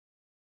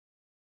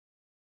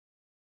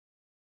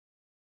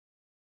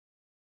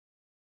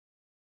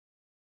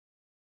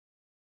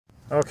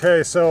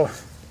Okay, so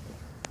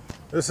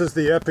this is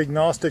the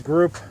Epignostic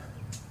group.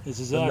 This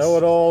is the us.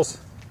 know-it-alls.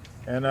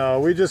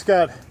 And we just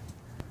got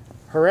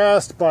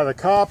harassed by the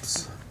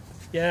cops.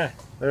 Yeah.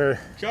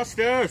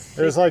 Justice!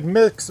 There's like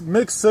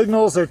mixed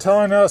signals. They're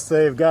telling us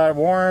they've got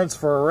warrants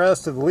for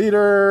arrest of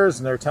leaders,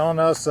 and they're telling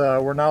us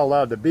we're not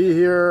allowed to be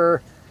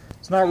here.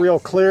 It's not real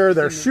clear.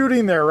 They're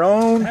shooting their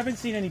own. I haven't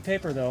seen any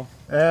paper though.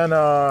 And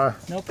no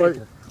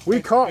paper.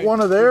 We caught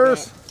one of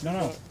theirs.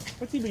 No.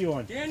 What team are you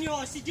on? Daniel,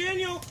 I see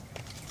Daniel!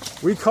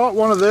 We caught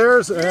one of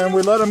theirs and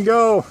we let them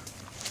go.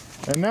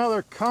 And now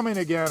they're coming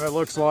again, it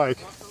looks like.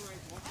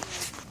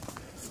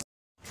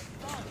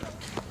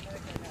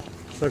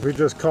 Looks like we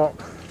just caught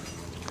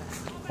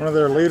one of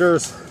their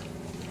leaders.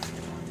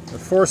 The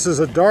forces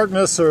of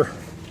darkness are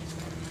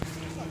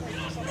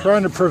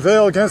trying to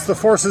prevail against the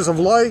forces of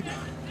light.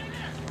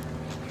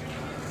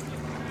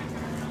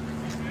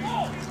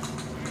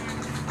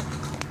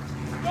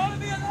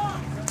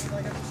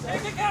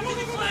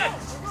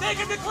 Take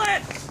him to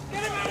Clint!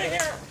 Get him out of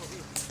here!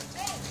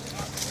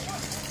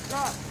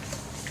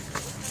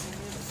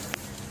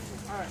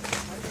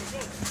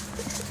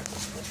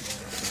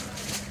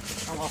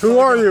 Who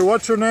are you?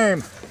 What's your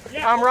name?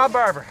 I'm Rob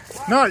Barber.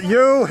 Not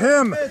you,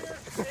 him.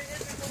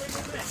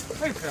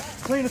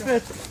 Clean the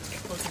fish.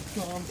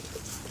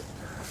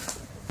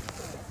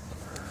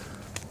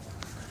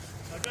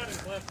 I got him,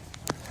 Cliff.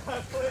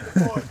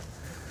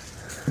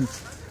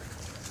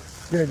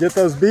 You gonna get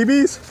those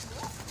BBs?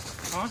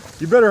 Huh?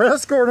 You better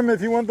escort him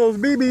if you want those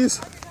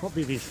BBs. What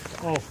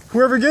BBs? Oh,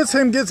 Whoever gets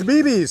him gets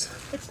BBs.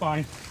 it's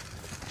fine.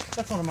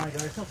 That's one of my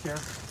guys. He'll share.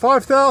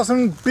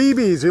 5,000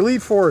 BBs,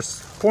 Elite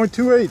Force,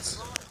 .28s.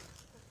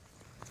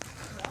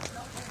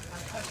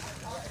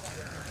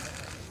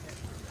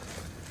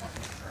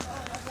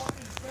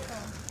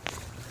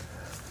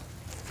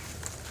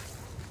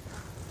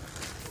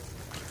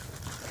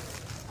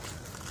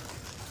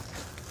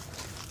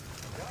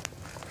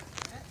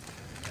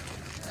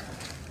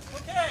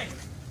 Okay.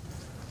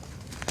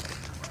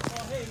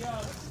 Well, hey,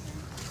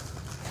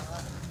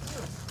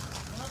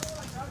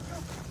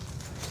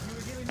 you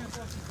were giving us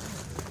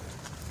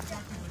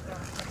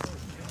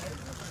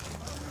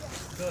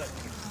Good.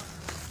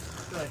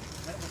 Good.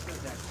 That was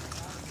good there.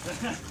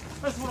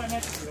 That's what I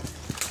meant to do.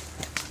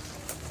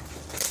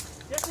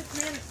 Get this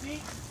man a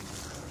seat.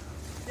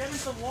 Get him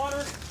some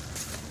water.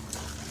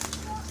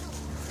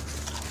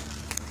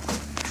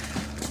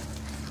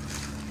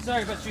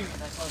 Sorry about you.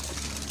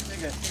 You're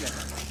good.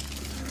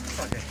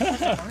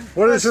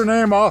 What is your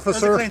name,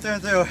 officer? Clean through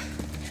and through.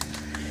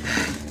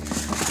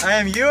 I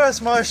am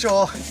U.S.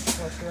 Marshal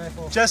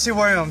Jesse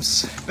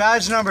Williams,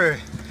 badge number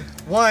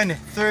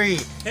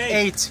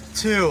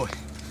 1382.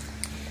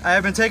 I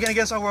have been taken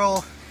against my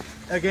will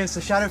against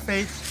the Shadow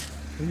Faith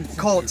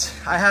cult.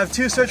 I have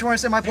 2 search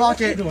warrants in my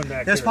pocket.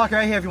 There's pocket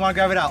right here if you want to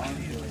grab it out.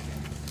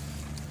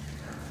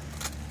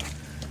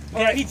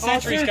 Yeah, I need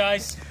sentries,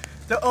 guys.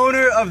 The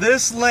owner of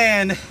this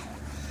land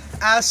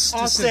asked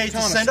the state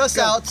to send us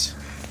out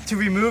to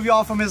remove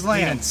y'all from his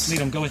lands. Lead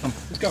him. Go with him.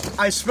 Let's go.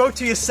 I spoke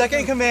to your second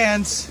in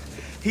command.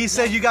 He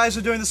said you guys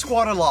are doing the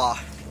squatter law.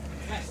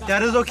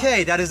 That is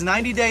okay. That is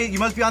 90 days. You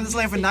must be on this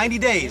land for 90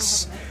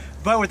 days.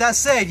 But with that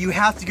said, you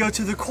have to go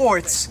to the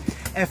courts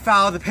and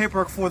file the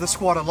paperwork for the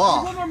squatter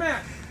law. One more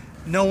man.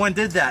 No one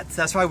did that.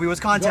 That's why we was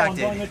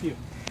contacted. I'm going with you.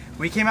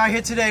 We came out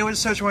here today with a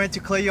search warrant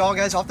to clear you all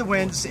guys off the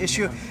winds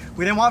issue.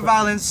 We didn't want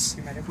violence.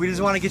 We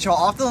just want to get y'all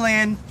off the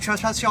land,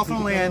 trespass y'all from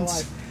the land,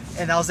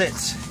 and that was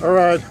it. All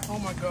right. Oh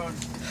my God.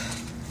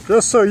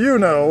 Just so you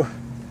know,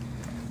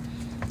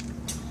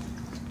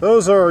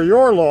 those are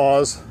your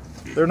laws.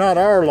 They're not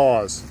our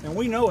laws. And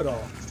we know it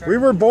all. We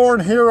were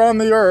born here on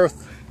the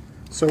earth,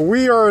 so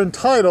we are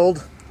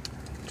entitled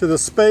to the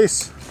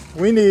space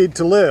we need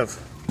to live.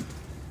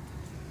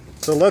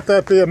 So let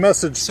that be a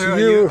message Sir,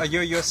 to you. are you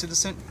a U.S.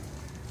 citizen?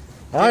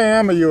 I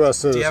am a U.S.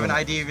 citizen. Do you have an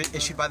ID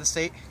issued by the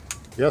state?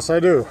 Yes, I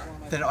do.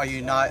 Then are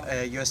you not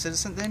a U.S.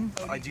 citizen then?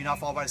 Or do you not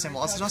follow by the same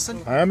laws as us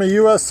then? I am a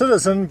U.S.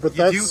 citizen, but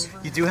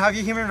You do have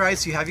your human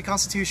rights, you have your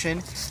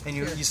constitution, and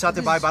you still have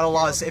to abide by the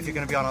laws if you're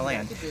going to be on a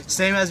land.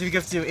 Same as if you go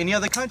to any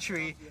other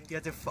country, you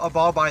have to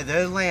abide by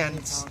their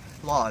land's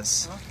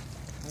laws.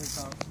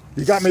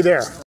 You got me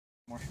there.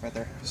 Right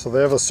there. So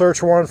they have a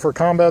search warrant for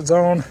combat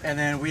zone. And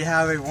then we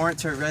have a warrant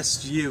to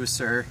arrest you,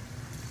 sir.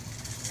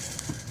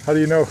 How do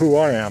you know who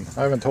I am?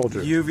 I haven't told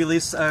you. You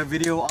released a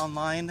video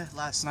online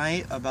last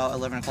night about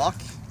 11 o'clock.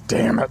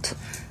 Damn it.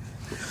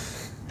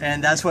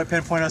 And that's what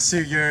pinpointed us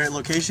to your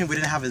location. We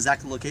didn't have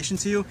exact location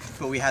to you,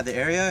 but we had the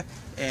area,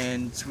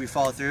 and we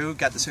followed through,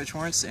 got the search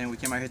warrants, and we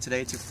came out here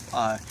today to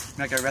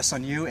make an arrest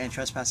on you and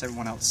trespass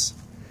everyone else.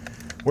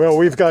 Well,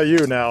 we've got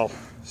you now,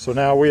 so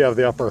now we have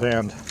the upper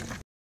hand.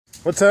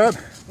 What's that?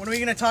 When are we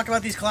going to talk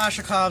about these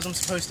Kalashnikovs I'm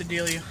supposed to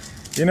deal you?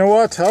 You know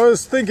what? I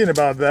was thinking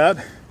about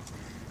that.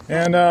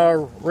 And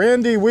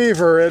Randy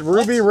Weaver at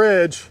Ruby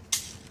Ridge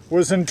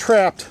was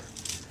entrapped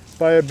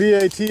by a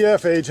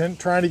BATF agent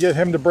trying to get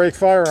him to break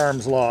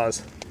firearms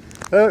laws.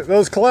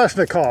 Those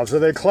Kalashnikovs, are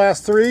they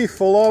class 3,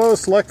 full auto,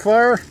 select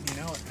fire? You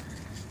know it.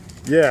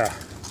 Yeah.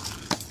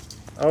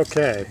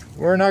 Okay,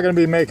 we're not going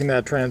to be making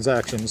that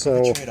transaction,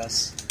 so Betrayed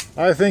us.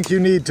 I think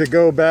you need to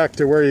go back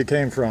to where you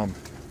came from.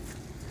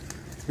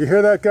 You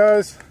hear that,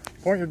 guys?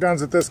 Point your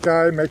guns at this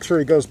guy. Make sure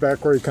he goes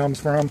back where he comes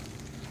from.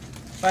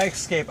 If I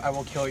escape, I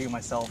will kill you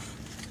myself.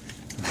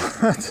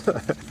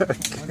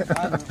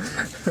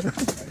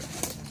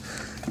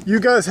 You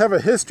guys have a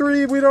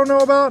history we don't know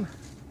about?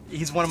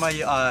 He's one of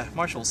my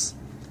marshals.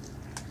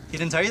 He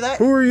didn't tell you that?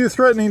 Who are you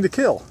threatening to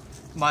kill?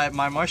 My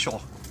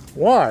marshal.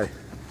 Why?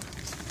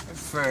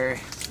 For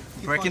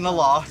breaking the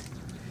law.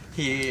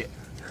 He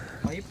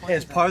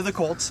is part of the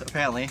cult,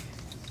 apparently.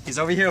 He's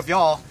over here with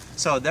y'all,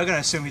 so they're gonna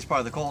assume he's part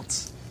of the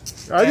cult.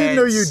 I didn't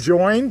know you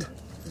joined.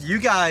 You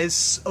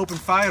guys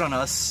opened fire on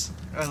us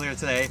earlier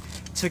today,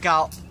 took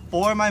out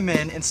 4 of my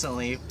men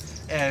instantly,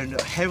 and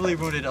heavily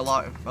wounded a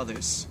lot of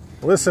others.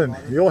 Listen,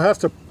 you'll have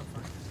to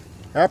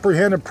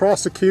apprehend and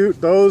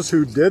prosecute those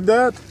who did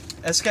that.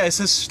 This guy,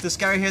 this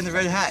guy right here in the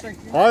red hat.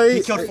 I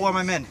He killed 4 of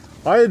my men.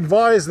 I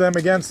advise them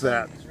against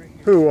that.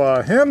 Who,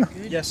 him?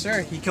 Yes,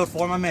 sir. He killed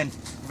 4 of my men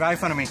right in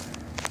front of me.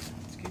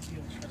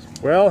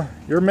 Well,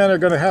 your men are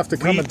going to have to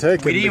come and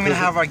take him. We didn't even because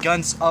have our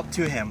guns up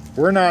to him.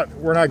 We're not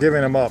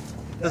giving him up.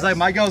 It's like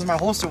my gun was in my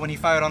holster when he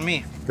fired on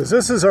me. Because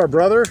this is our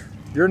brother.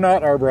 You're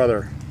not our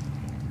brother.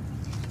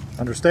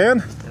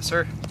 Understand? Yes,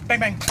 sir. Bang,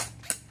 bang.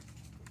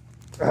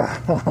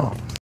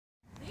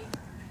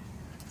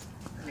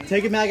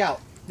 Take your mag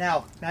out.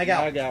 Now. Mag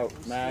out. Mag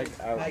out. Mag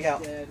out. Mag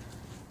out.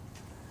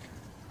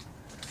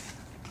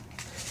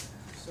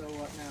 So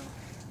what now?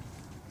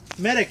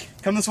 Medic,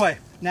 come this way.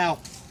 Now.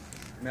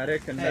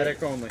 Medic and Hey.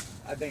 medic only.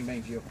 I bang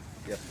banged you.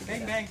 Yes.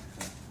 Bang bang.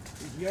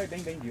 Yeah,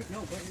 bang bang you.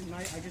 No, but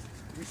I just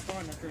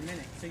respawn after a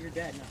minute, so you're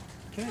dead now.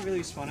 Can I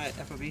really spawn at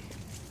FOB?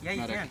 Yeah,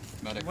 you Medic, can.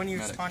 medic, When you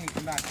medic. spawn, you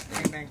come back.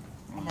 Bang, bang.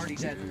 I'm already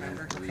dead,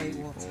 remember? Okay,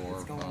 well, it's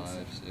 4, going.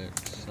 5,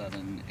 6,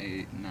 7,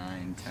 8,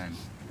 9, 10.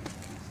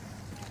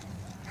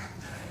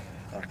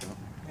 Yeah, I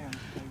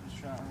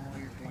just shot all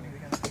your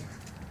thing.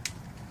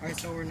 Alright,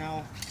 so we're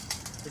now.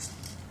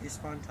 It's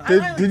spawn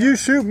time. Did you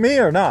shoot me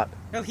or not?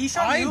 No, he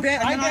shot you.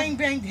 I bang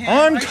banged him.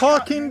 I'm I shot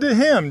talking to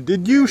him.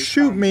 Did you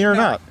shoot me or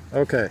not?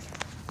 Okay.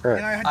 All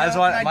And right. I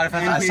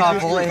saw a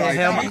bullet hit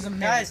him.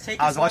 Guys, take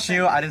I was his watching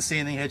you. weapon. I didn't see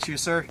anything hit you,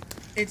 sir.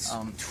 It's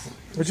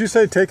Would you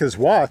say take his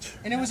watch?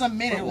 and it was a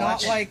minute, not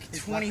watch. like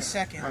 20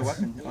 seconds. My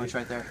weapon? Oh, it's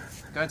right there.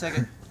 Go ahead and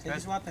take it. Take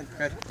his weapon.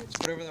 Good. Just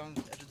put it over there on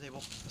the edge of the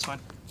table. That's fine.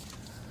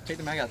 Take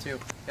the mag out too.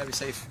 Gotta be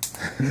safe.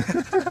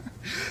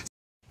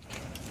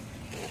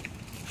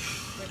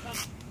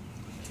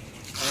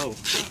 Oh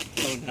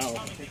no.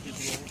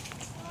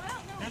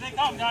 Here they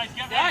come, guys.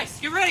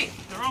 Get ready.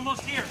 They're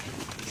almost here.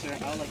 They're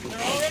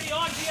already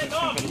on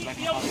Vietnam. You need to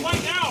be able to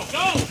fight now.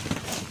 Go.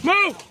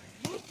 Move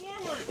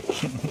forward.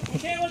 We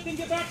can't let them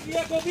get back to the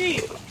FOB.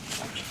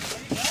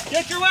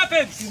 Get your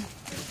weapons.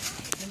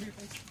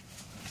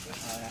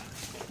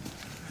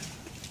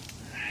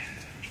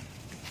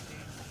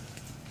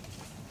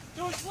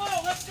 Do it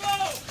slow. Let's go.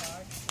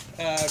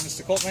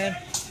 Mr. Coltman,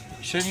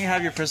 shouldn't you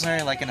have your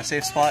prisoner like in a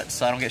safe spot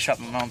so I don't get shot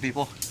by my own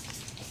people?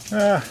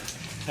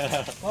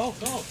 Oh,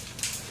 go.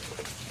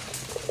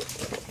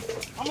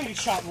 I'm gonna get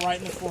shot right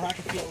in the floor. I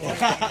can feel it.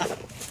 Right now.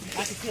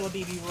 I can feel a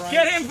BB right.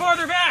 Get him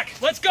farther back.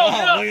 Let's go. Look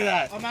at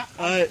that. I'm out.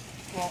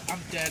 Well, I'm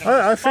dead.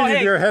 I figured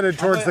hey. you're headed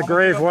towards the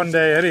grave one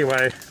day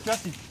anyway.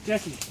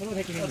 Jesse, what do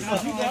I take you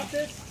got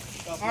this?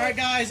 All right,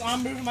 guys,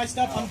 I'm moving my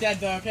stuff. I'm dead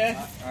though. Okay.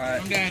 All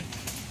right. I'm dead.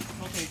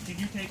 Okay, did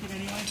you take it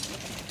anyway?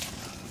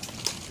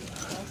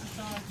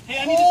 Hey,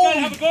 I need this guy to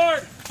have a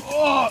guard.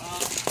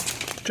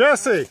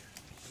 Jesse.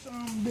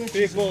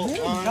 People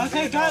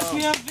Okay, guys,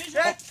 we have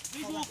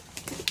visual.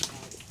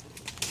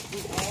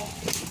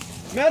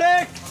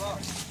 Medic!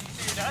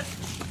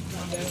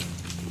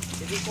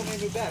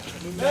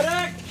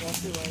 Medic!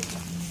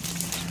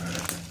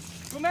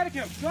 Go medic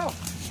him. Go.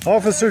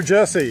 Officer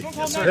Jesse,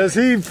 has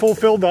he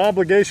fulfilled the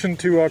obligation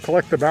to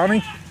collect the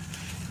bounty?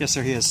 Yes,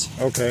 sir, he is.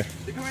 Okay.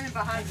 They're coming in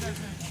behind.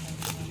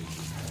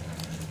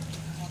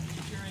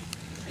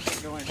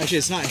 Actually,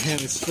 it's not him.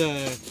 It's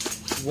the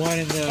one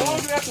in How long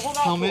do we have to hold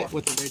out helmet for?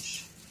 with the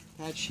ridge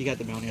patch. He got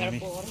the bounty on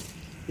me.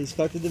 He's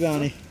collected the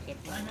bounty.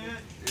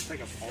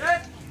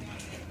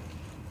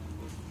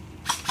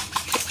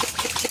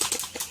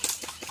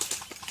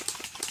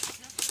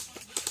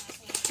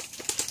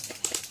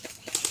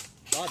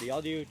 God, do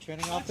y'all do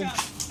training often?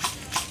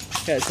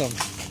 Got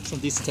some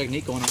decent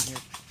technique going on here.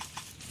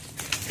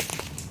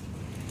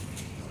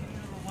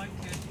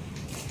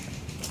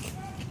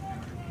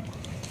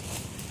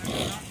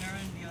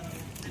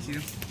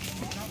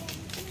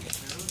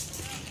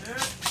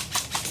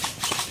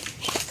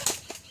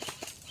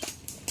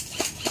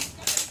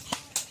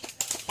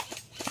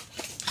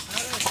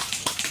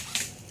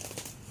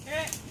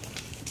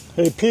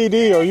 Hey,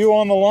 PD, are you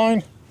on the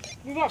line?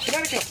 Move up,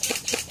 Connecticut.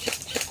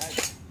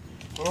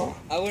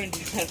 I wouldn't do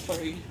that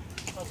for you.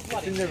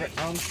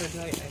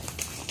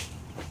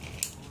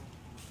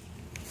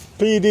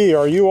 PD,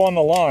 are you on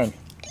the line?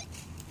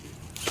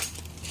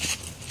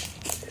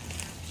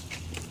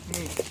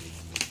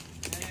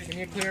 Give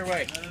me a clear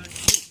way.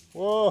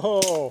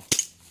 Whoa.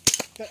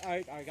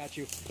 Alright, I got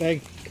you.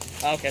 Bang.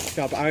 Okay.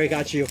 Stop. I already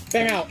got you.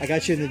 Bang out. I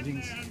got you in the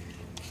jeans.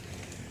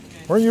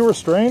 Were you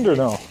restrained or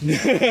no?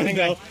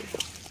 No.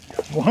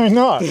 Why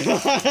not?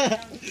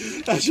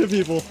 That's your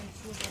people.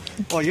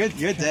 Oh, you're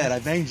dead. I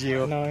banged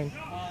you. 9,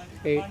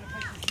 8,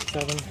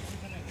 7,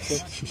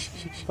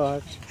 6,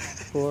 5,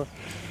 4,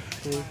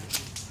 3,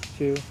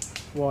 2,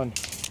 1.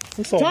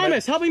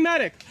 Thomas, help me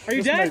medic. Are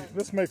you dead?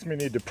 This makes me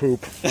need to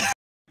poop.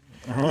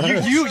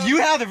 You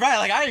have the right.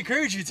 Like I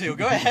encourage you to.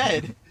 Go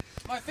ahead.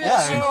 My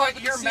so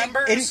like your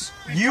members.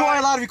 You are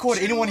allowed to record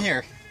anyone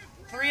here.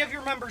 3 of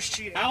your members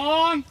cheated. How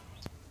long?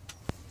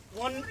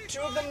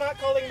 2 of them not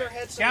calling their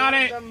heads. Got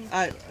it.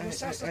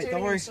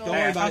 Don't worry. Don't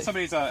worry I about found it.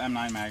 somebody's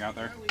M9 mag out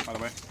there, by the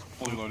way.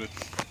 Fully loaded.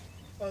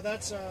 Oh,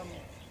 that's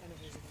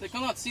They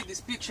cannot see this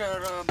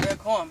picture back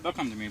home. They'll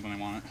come to me when they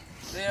want it.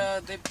 They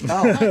Oh.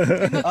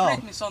 did not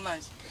treat me so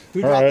nice.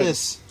 Who All dropped right.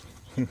 this?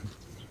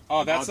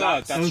 Oh, that's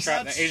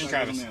Agent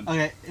Travis.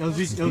 Okay, it was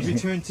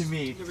returned to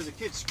me. There was a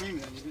kid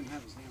screaming and he didn't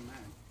have his damn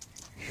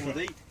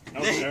mag.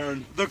 Well,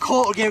 the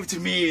Colt gave it to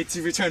me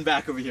to return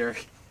back over here.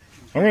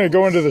 I'm gonna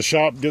go into the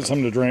shop, get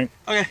something to drink.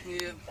 Okay.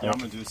 Yeah. Yeah, I'm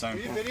gonna do the same. Are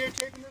you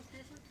videotaping this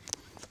piece?